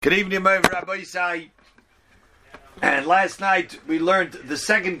Good evening, my Rabbi Isai. And last night we learned the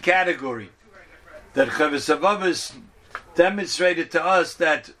second category that Chavos HaLevavos demonstrated to us,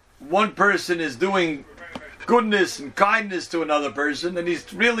 that one person is doing goodness and kindness to another person, and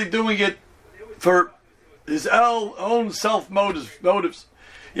he's really doing it for his own self motives.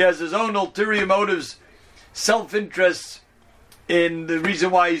 He has his own ulterior motives, self-interests in the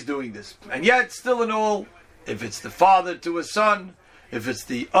reason why he's doing this. And yet, still in all, if it's the father to a son, if it's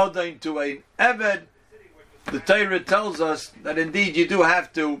the Adain to an Eved, the Torah tells us that indeed you do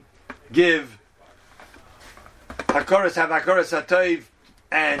have to give Hakoras HaTov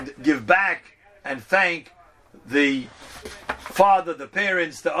and give back and thank the father, the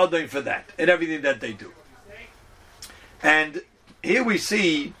parents, the Adain for that and everything that they do. And here we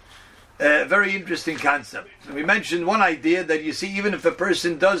see a very interesting concept. We mentioned one idea that you see, even if a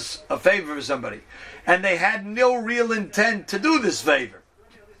person does a favor for somebody and they had no real intent to do this favor,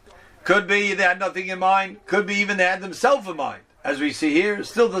 could be they had nothing in mind, could be even they had themselves in mind, as we see here,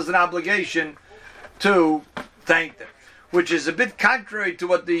 still there's an obligation to thank them, which is a bit contrary to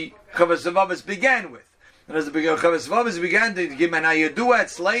what the Chavos HaLevavos began with. And as the Chavos HaLevavos began to give an ayadua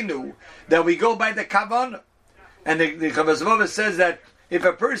etzleinu, that we go by the kavanah. And the Chavos HaLevavos says that if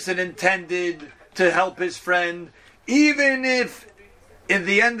a person intended to help his friend, even if in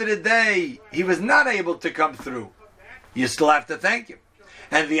the end of the day he was not able to come through, you still have to thank him.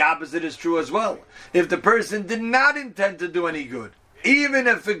 And the opposite is true as well. If the person did not intend to do any good, even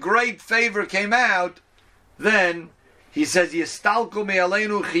if a great favor came out, then he says, Yistalku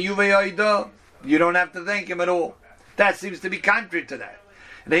me'aleinu chiyuvei oida. You don't have to thank him at all. That seems to be contrary to that.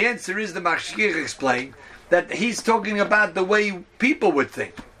 And the answer is, the Mashgiach explained, that he's talking about the way people would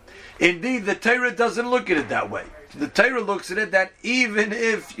think. Indeed, the Torah doesn't look at it that way. The Torah looks at it that even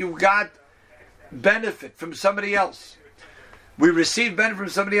if you got benefit from somebody else, we received benefit from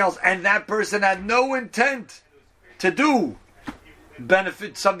somebody else, and that person had no intent to do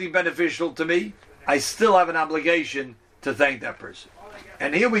something beneficial to me, I still have an obligation to thank that person.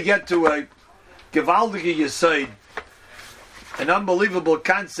 And here we get to a gewaldige yesod, an unbelievable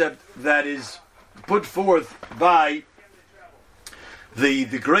concept that is put forth by the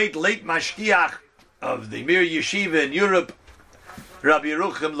great late mashgiach of the Mir Yeshiva in Europe, Rabbi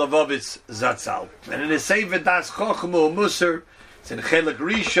Yerucham Levovitz Zatzal. And in his Sefer Das Chochma Musar, it's in Chelik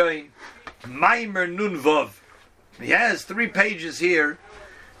Rishon, Maimer Nun Vov. He has 3 pages here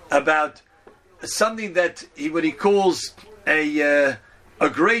about something that what he calls a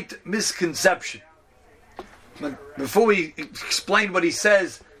great misconception. But before we explain what he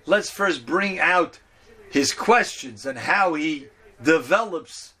says, let's first bring out his questions and how he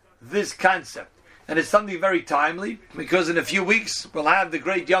develops this concept. And it's something very timely, because in a few weeks we'll have the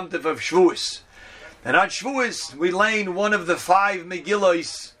great Yom Tov of Shavuos. And on Shavuos we learn one of the 5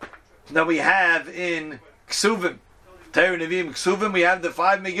 Megillos that we have in Ksuvim. Torah Nevi'im Ksuvim, we have the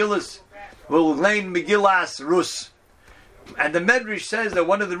 5 Megillos. We'll learn Megillas Rus. And the Medrash says that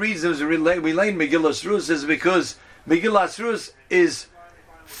one of the reasons we learn Megillas Rus is because Megillas Rus is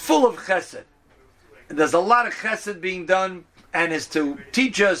full of chesed. And there's a lot of chesed being done, and is to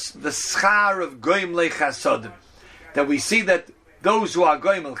teach us the schar of goyim lechasodim. That we see that those who are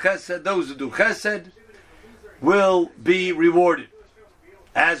goyim al chesed, those who do chesed, will be rewarded.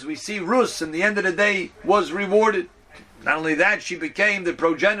 As we see Rus, in the end of the day, was rewarded. Not only that, she became the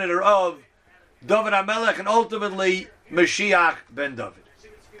progenitor of David HaMelech, and ultimately Mashiach ben David.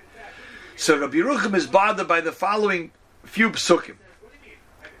 So Rabbi Yerucham is bothered by the following few psukim.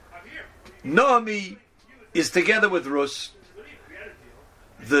 Naomi is together with Rus.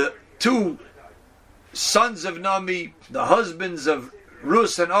 The 2 sons of Naomi, the husbands of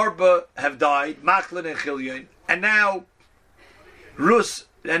Rus and Arba, have died, Machlin and Chilyon, and now Rus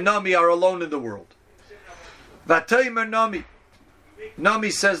and Naomi are alone in the world. Vataymer Naomi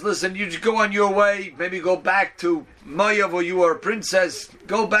says, listen, you just go on your way, maybe go back to Moav, where you are a princess,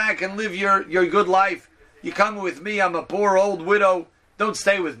 go back and live your good life. You come with me, I'm a poor old widow, don't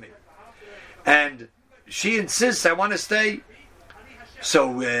stay with me. And she insists, I want to stay.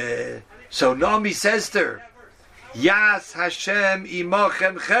 So Naomi says to her, Yas Hashem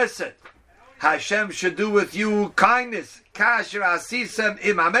imochem chesed. Hashem should do with you kindness. Kasher asisem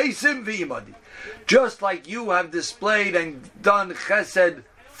imamesim v'imadi. Just like you have displayed and done chesed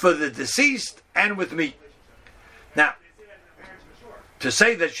for the deceased and with me. Now, to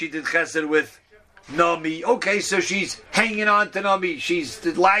say that she did chesed with Naomi, okay, so she's hanging on to Naomi, she's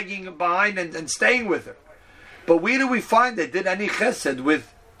lagging behind and staying with her. But where do we find they did any chesed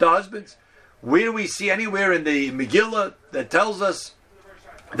with the husbands? Where do we see anywhere in the Megillah that tells us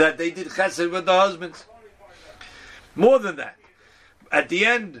that they did chesed with the husbands? More than that, at the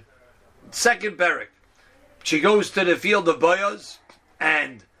end, second parak, she goes to the field of Boaz,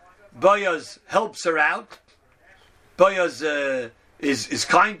 and Boaz helps her out. Boaz is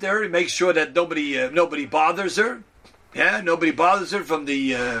kind to her. He makes sure that nobody bothers her. Yeah, nobody bothers her from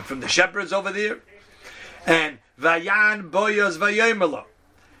the shepherds over there. And Vayan Boaz Vayomerla.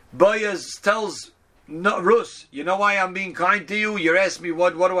 Boaz tells Rus, you know why I'm being kind to you? You're asking me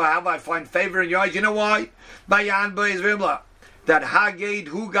what do I have? I find favor in your eyes. You know why? Vayan Boaz Vayomerla. That Haged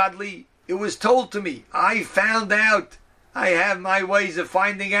Hu Gadli. It was told to me. I found out. I have my ways of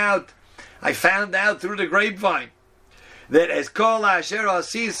finding out. I found out through the grapevine that as kol asher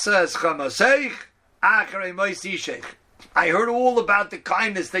asisas chamaseich acharei moisi sheich. I heard all about the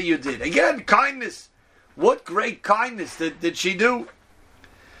kindness that you did. Again, kindness. What great kindness did she do?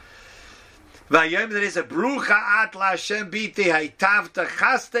 Then he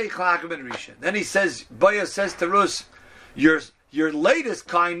says, Boaz says to Rus, your latest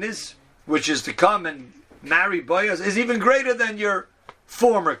kindness, which is to come and marry Boaz, is even greater than your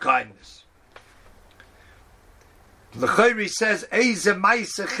former kindness. L'chayri says,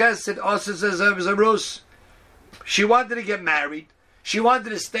 she wanted to get married. She wanted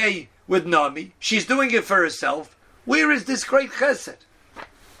to stay with Naomi. She's doing it for herself. Where is this great chesed?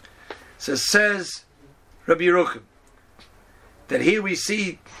 So says Rabbi Yerucham that here we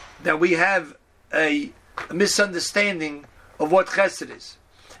see that we have a misunderstanding of what chesed is.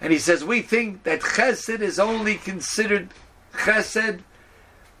 And he says we think that chesed is only considered chesed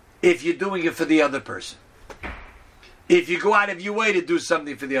if you're doing it for the other person. If you go out of your way to do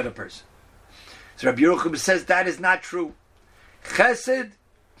something for the other person. So Rabbi Yerucham says that is not true. Chesed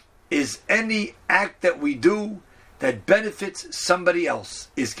is any act that we do that benefits somebody else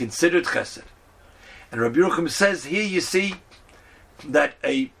is considered chesed. And Rabbi Yerucham says here you see that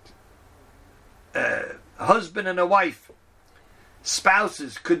a husband and a wife,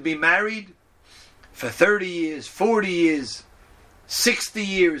 spouses could be married for 30 years, 40 years, 60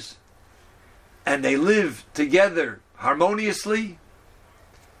 years, and they live together harmoniously.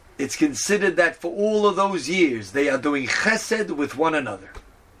 It's considered that for all of those years they are doing chesed with one another.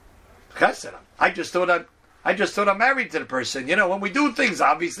 Chesed. I just thought I'm married to the person. You know, when we do things,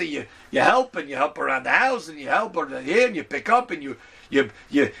 obviously you help, and you help around the house, and you help her here, and you pick up, and you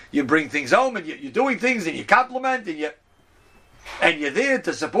bring things home, and you're doing things, and you compliment, and you're there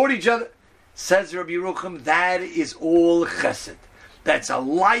to support each other. Says Rabbi Yerucham, that is all chesed. That's a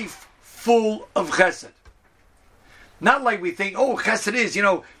life full of chesed. Not like we think, oh, chesed is,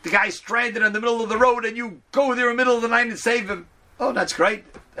 the guy's stranded in the middle of the road and you go there in the middle of the night and save him. Oh, that's great.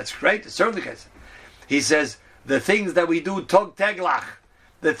 That's great. It's certainly chesed. He says, the things that we do, tog teglach,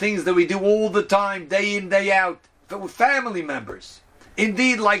 the things that we do all the time, day in, day out, with family members.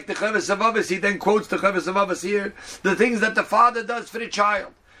 Indeed, like the Chavis of Avos, he then quotes the Chavis of Avos here, the things that the father does for the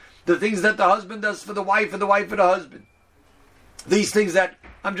child, the things that the husband does for the wife, and the wife for the husband. These things that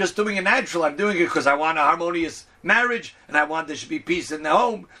I'm just doing it natural. I'm doing it because I want a harmonious marriage, and I want there should be peace in the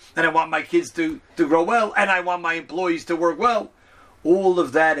home, and I want my kids to grow well, and I want my employees to work well. All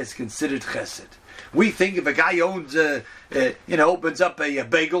of that is considered chesed. We think if a guy owns, opens up a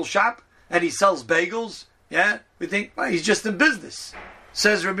bagel shop and he sells bagels, we think, well, he's just in business.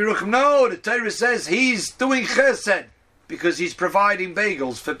 Says Rabbi Yerucham, no, the Torah says he's doing chesed because he's providing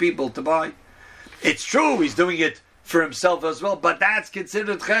bagels for people to buy. It's true, he's doing it for himself as well, but that's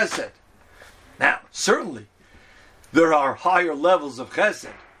considered chesed. Now, certainly, there are higher levels of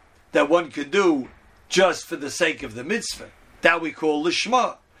chesed that one can do just for the sake of the mitzvah. That we call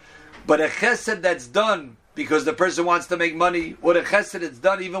lishma. But a chesed that's done because the person wants to make money, or a chesed that's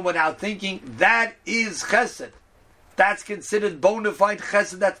done even without thinking, that is chesed. That's considered bona fide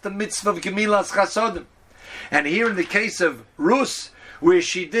chesed. That's the mitzvah of gemilas chasodim. And here in the case of Rus, where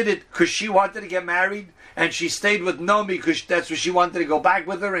she did it because she wanted to get married, and she stayed with Naomi because that's where she wanted to go back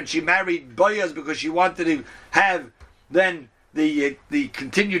with her, and she married Boaz because she wanted to have then the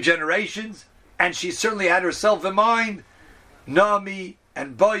continued generations, and she certainly had herself in mind. Naomi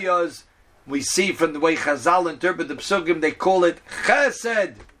and Boaz, we see from the way Chazal interpret the Psugim, they call it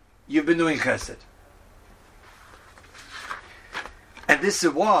chesed. You've been doing chesed. And this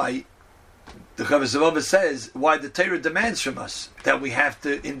is why the Chavis of Avos says, why the Torah demands from us that we have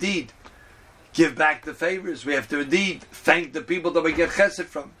to indeed give back the favors. We have to indeed thank the people that we get chesed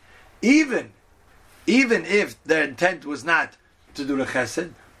from. Even if their intent was not to do the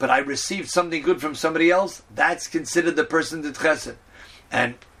chesed, but I received something good from somebody else, that's considered the person did chesed.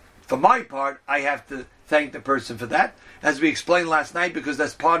 And for my part, I have to thank the person for that, as we explained last night, because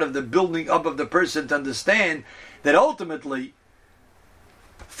that's part of the building up of the person to understand that ultimately,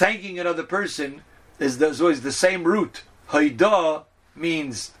 thanking another person is always the same root. Hayda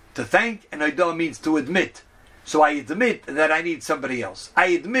means to thank, and Oida means to admit. So I admit that I need somebody else. I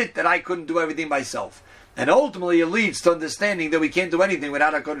admit that I couldn't do everything myself. And ultimately it leads to understanding that we can't do anything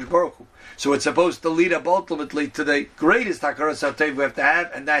without HaKadosh Baruch Hu. So it's supposed to lead up ultimately to the greatest Hakaras HaTov we have to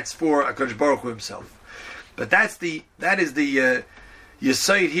have, and that's for HaKadosh Baruch Hu himself. But that is the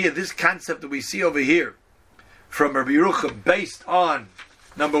Yesod here, this concept that we see over here from Rabbi Yerucham, based on,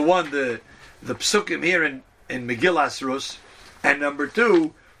 number one, the psukim here in Megillas Rus, and number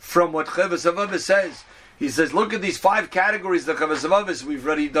two, from what Chovos HaLevavos says. He says, look at these 5 categories that Chovos HaLevavos, we've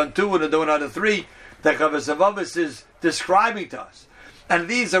already done 2 and we're doing another 3, that Chovos HaLevavos is describing to us. And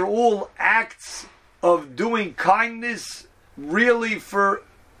these are all acts of doing kindness really for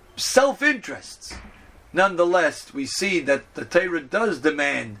self-interests. Nonetheless, we see that the Torah does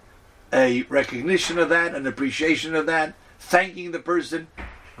demand a recognition of that, an appreciation of that, thanking the person,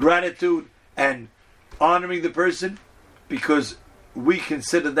 gratitude, and honoring the person, because we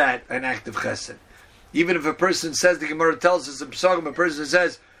consider that an act of chesed. Even if a person says, the Gemara tells us in Pesachim, a person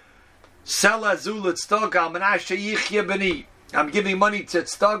says, I'm giving money to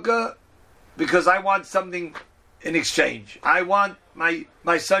tzedakah because I want something in exchange. I want my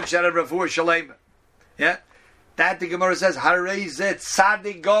son Sharav Rafur Shalem. Yeah? That the Gemara says, Harei zeh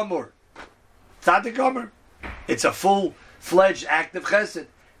tzadik gomor. Tzadik gomor. It's a full-fledged act of chesed.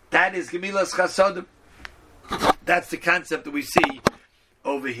 That is Gemilas Chasodim. That's the concept that we see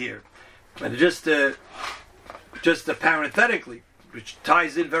over here. And just parenthetically, which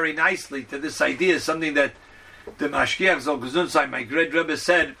ties in very nicely to this idea, something that the Mashgiach Zal Gesundheit, my great Rebbe,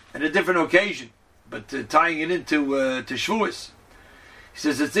 said on a different occasion, but tying it into to Shavuos. He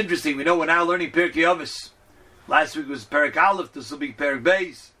says it's interesting. We know we're now learning Pirkei Avos. Last week was Perek Aleph. This will be Perek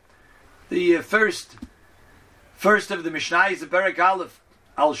Beis. The first of the Mishnayos of Perek Aleph.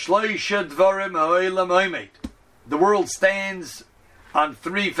 Al Shloisha Dvarim Ha'olam Ha'omed. The world stands on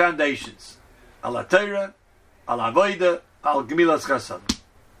 3 foundations: Al Torah, Al Avoda, Al Gemilas Chasad.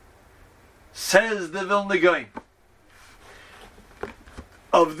 Says the Vilna Gaon,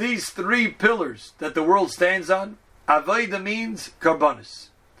 of these 3 pillars that the world stands on, Avoda means Karbonis.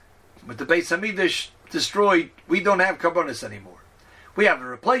 With the Beis Hamikdash destroyed, we don't have Karbonis anymore. We have a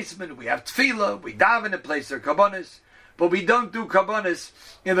replacement, we have Tefillah, we daven in place of Karbonis, but we don't do Karbonis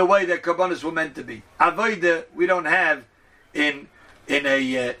in the way that Karbonis were meant to be. Avoda we don't have in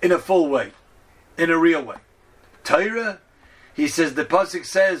a full way, in a real way. Torah, he says, the pasuk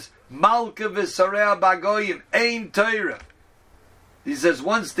says, Malka v'Sarei Bagoyim Ein Torah. He says,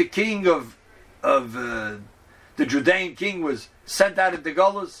 once the king of the Judean king was sent out into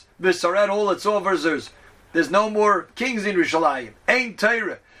Golus, v'Sarei, all its officers, there's no more kings in Yerushalayim. Ein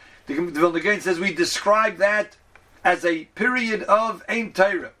Torah. The Vilna Gaon says we describe that as a period of Ein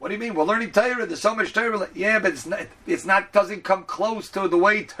Torah. What do you mean? We're learning Torah. There's so much Torah. Yeah, but it's not doesn't come close to the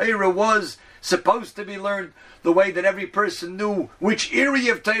way Torah was supposed to be learned, the way that every person knew which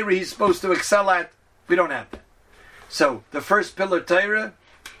area of Torah he's supposed to excel at. We don't have that. So the first pillar Torah,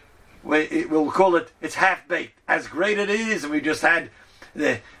 we'll call it, it's half baked. As great it is, and we just had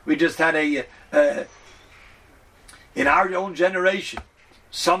a in our own generation,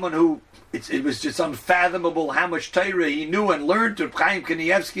 someone who it was just unfathomable how much Torah he knew and learned. To Chaim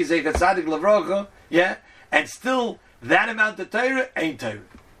Kanievsky, Zeichat Tzadik Levrocha, yeah, and still that amount of Torah ain't Torah.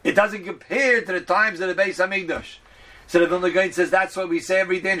 It doesn't compare to the times of the Beis Hamikdash. So the Vilna Gaon says that's what we say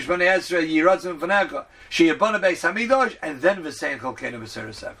every day in Shmoneh Esrei, Yiratzim V'Necha, Sheyabana Beis Hamikdash, and then V'Sein Cholkeinu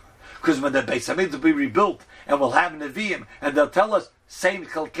V'Seresecha. Because when the Beis Hamikdash will be rebuilt, and we'll have Nevi'im, and they'll tell us, Sein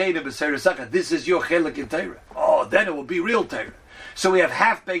Cholkeinu V'Seresecha, this is your chelik in Torah. Oh, then it will be real Torah. So we have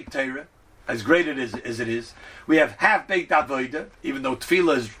half-baked Torah, as great as it is. We have half-baked Avodah, even though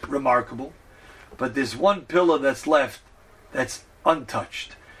Tefillah is remarkable. But there's one pillar that's left that's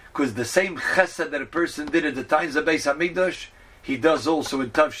untouched. Because the same chesed that a person did at the times of Beis Hamikdash, he does also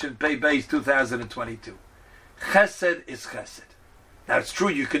in Tavshin Pei Beis 2022. Chesed is chesed. Now it's true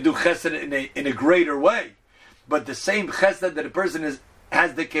you can do chesed in a greater way, but the same chesed that a person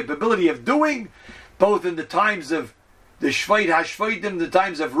has the capability of doing, both in the times of the Shveit HaShveitim, the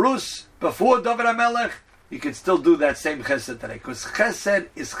times of Rus, before David HaMelech, you can still do that same chesed today. Because chesed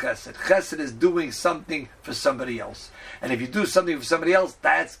is chesed. Chesed is doing something for somebody else. And if you do something for somebody else,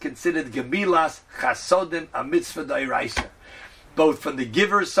 that's considered gemilas chasodim, a mitzvah d'oraisa. Both from the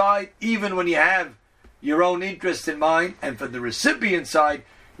giver side, even when you have your own interest in mind, and from the recipient side,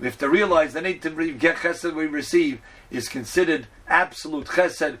 we have to realize that anything we get chesed we receive is considered absolute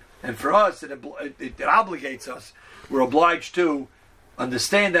chesed. And for us, it obligates us. We're obliged to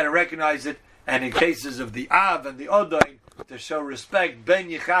understand that and recognize it. And in cases of the Av and the Odain, to show respect, Ben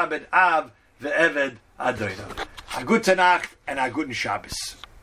Yichabed Av ve'Eved Adoinah. a gute Nacht and a guten Shabbos.